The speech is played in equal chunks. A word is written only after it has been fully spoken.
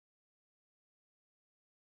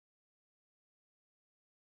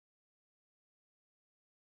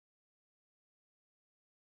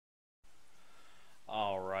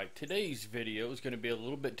Alright, today's video is going to be a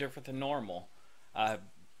little bit different than normal. I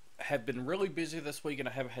have been really busy this week and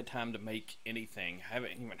I haven't had time to make anything. I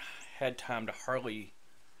haven't even had time to hardly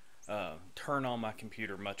turn on my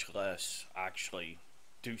computer, much less actually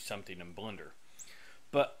do something in Blender.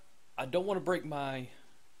 But I don't want to break my,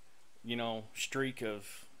 streak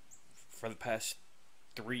of, for the past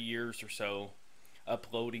 3 years or so,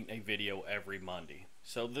 uploading a video every Monday.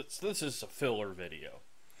 So this is a filler video.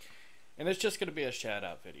 And it's just going to be a shout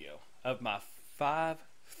out video of my 5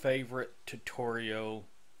 favorite Blender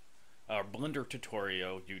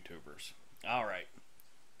tutorial YouTubers. Alright,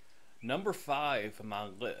 number 5 on my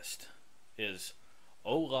list is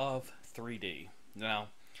Olaf 3D. Now,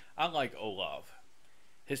 I like Olaf.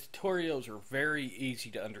 His tutorials are very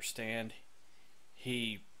easy to understand.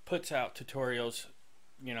 He puts out tutorials,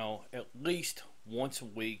 at least once a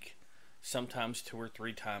week, sometimes 2 or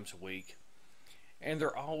 3 times a week. And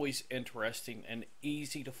they're always interesting and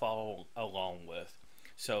easy to follow along with.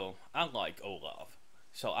 So I like Olaf.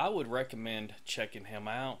 So I would recommend checking him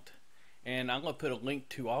out. And I'm going to put a link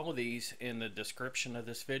to all of these in the description of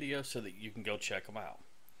this video so that you can go check them out.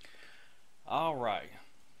 Alright.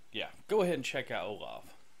 Yeah, go ahead and check out Olaf.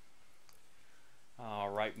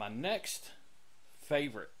 Alright, my next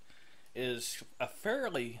favorite is a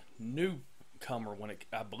fairly newcomer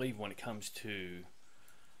I believe when it comes to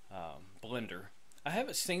Blender. I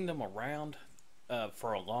haven't seen them around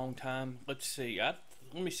for a long time. Let's see. Let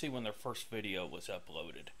me see when their first video was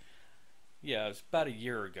uploaded. Yeah, it was about a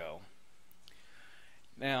year ago.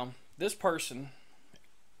 Now, this person,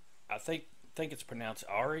 I think it's pronounced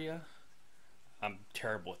Aria. I'm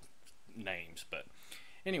terrible with names, but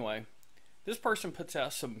anyway, this person puts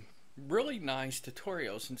out some really nice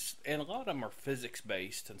tutorials, and a lot of them are physics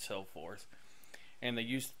based and so forth. And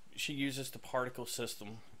she uses the particle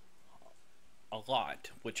system a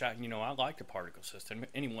lot, which I like the particle system.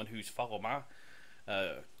 Anyone who's followed my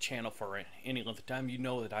channel for any length of time, you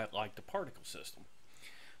know that I like the particle system.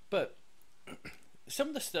 But some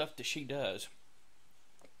of the stuff that she does,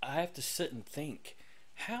 I have to sit and think,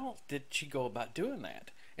 how did she go about doing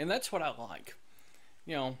that? And that's what I like,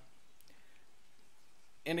 And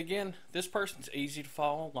again, this person's easy to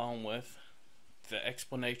follow along with. The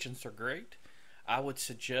explanations are great. I would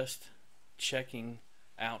suggest checking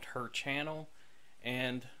out her channel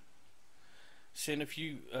and seeing if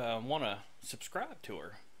you want to subscribe to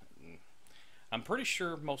her. I'm pretty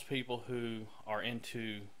sure most people who are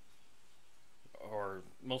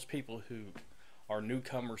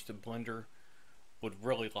newcomers to Blender would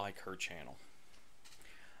really like her channel.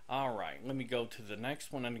 Alright, let me go to the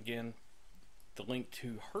next one, and again, the link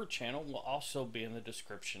to her channel will also be in the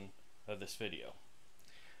description of this video.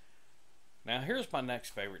 Now here's my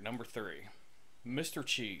next favorite, number 3, Mr.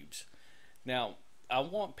 Cheebs. Now, I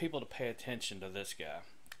want people to pay attention to this guy.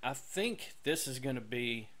 I think this is going to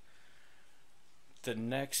be the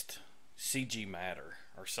next CG Matter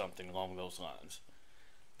or something along those lines.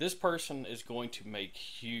 This person is going to make a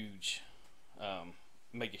huge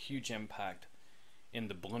impact in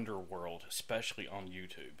the Blender world, especially on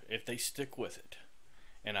YouTube, if they stick with it,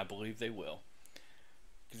 and I believe they will.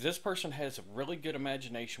 This person has a really good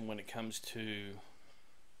imagination when it comes to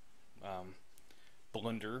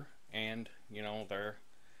Blender, and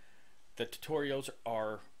the tutorials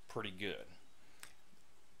are pretty good.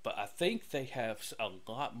 But I think they have a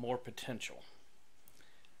lot more potential.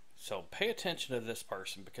 So pay attention to this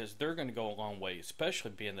person, because they're going to go a long way,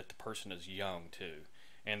 especially being that the person is young too,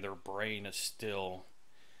 and their brain is still,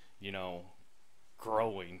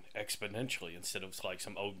 growing exponentially instead of like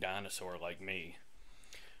some old dinosaur like me.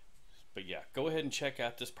 But yeah, go ahead and check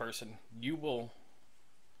out this person. You will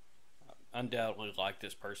undoubtedly like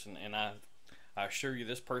this person, and I assure you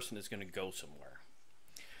this person is going to go somewhere.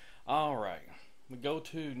 Alright, we go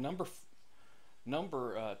to number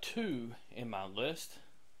 2 in my list,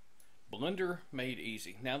 Blender Made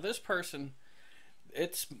Easy. Now this person,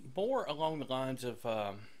 it's more along the lines of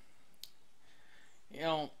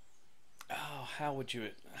how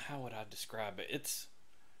would I describe it? It's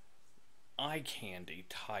eye candy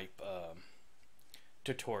type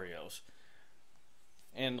tutorials,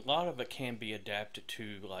 and a lot of it can be adapted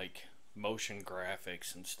to like motion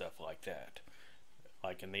graphics and stuff like that,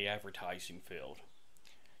 like in the advertising field.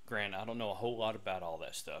 Granted, I don't know a whole lot about all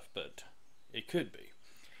that stuff, but it could be.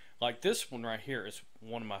 Like this one right here is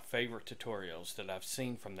one of my favorite tutorials that I've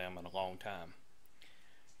seen from them in a long time,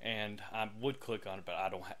 and I would click on it, but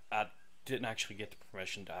I didn't actually get the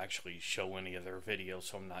permission to actually show any of their videos,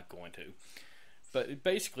 so I'm not going to. But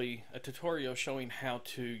basically a tutorial showing how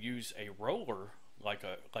to use a roller, like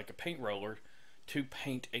a paint roller, to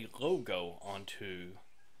paint a logo onto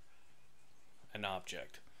an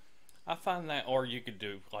object. I find that, or you could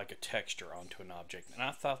do like a texture onto an object, and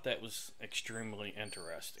I thought that was extremely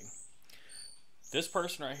interesting. This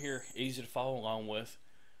person right here, easy to follow along with.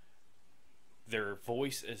 Their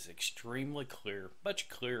voice is extremely clear, much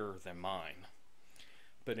clearer than mine.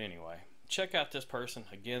 But anyway, check out this person.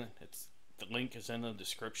 Again, the link is in the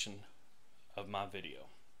description of my video.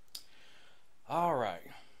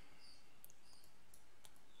 Alright.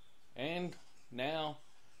 And now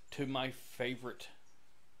to my favorite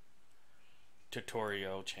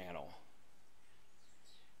tutorial channel.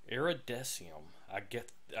 Iridesium. I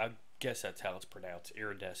guess that's how it's pronounced.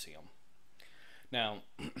 Iridesium. Now,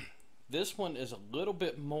 this one is a little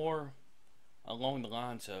bit more along the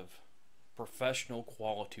lines of professional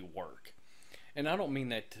quality work. And I don't mean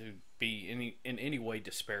that to be in any way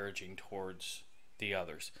disparaging towards the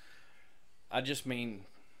others. I just mean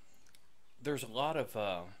there's a lot of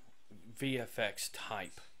VFX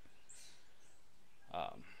type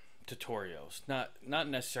tutorials, not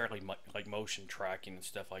necessarily like motion tracking and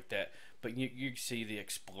stuff like that, but you see the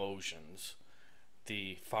explosions,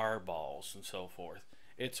 the fireballs, and so forth.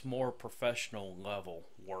 It's more professional level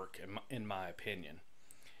work in my opinion,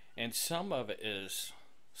 and some of it is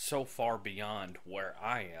so far beyond where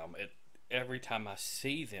I am. Every time I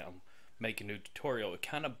see them make a new tutorial, it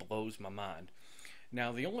kind of blows my mind.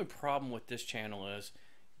 Now, the only problem with this channel is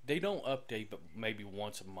they don't update but maybe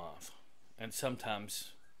once a month, and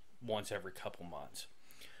sometimes once every couple months.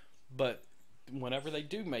 But whenever they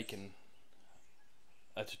do make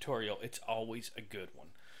a tutorial, it's always a good one.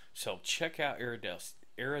 So check out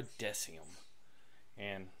Iridesium,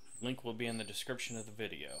 and link will be in the description of the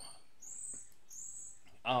video.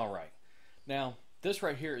 Alright, now this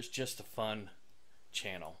right here is just a fun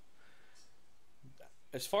channel.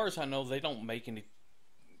 As far as I know, they don't make any,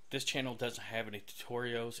 this channel doesn't have any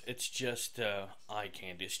tutorials. It's just eye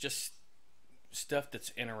candy. It's just stuff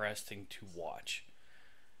that's interesting to watch.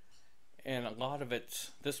 And a lot of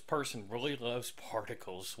it's, this person really loves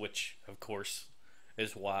particles, which of course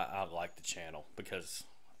is why I like the channel, because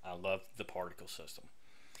I love the particle system.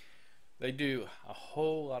 They do a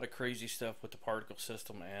whole lot of crazy stuff with the particle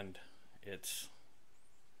system, and it's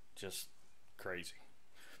just crazy.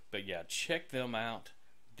 But yeah, check them out.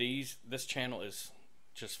 This channel is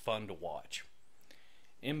just fun to watch.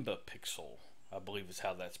 Imbapixel, I believe is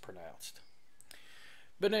how that's pronounced.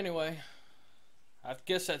 But anyway, I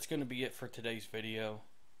guess that's going to be it for today's video.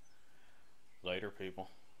 Later, people.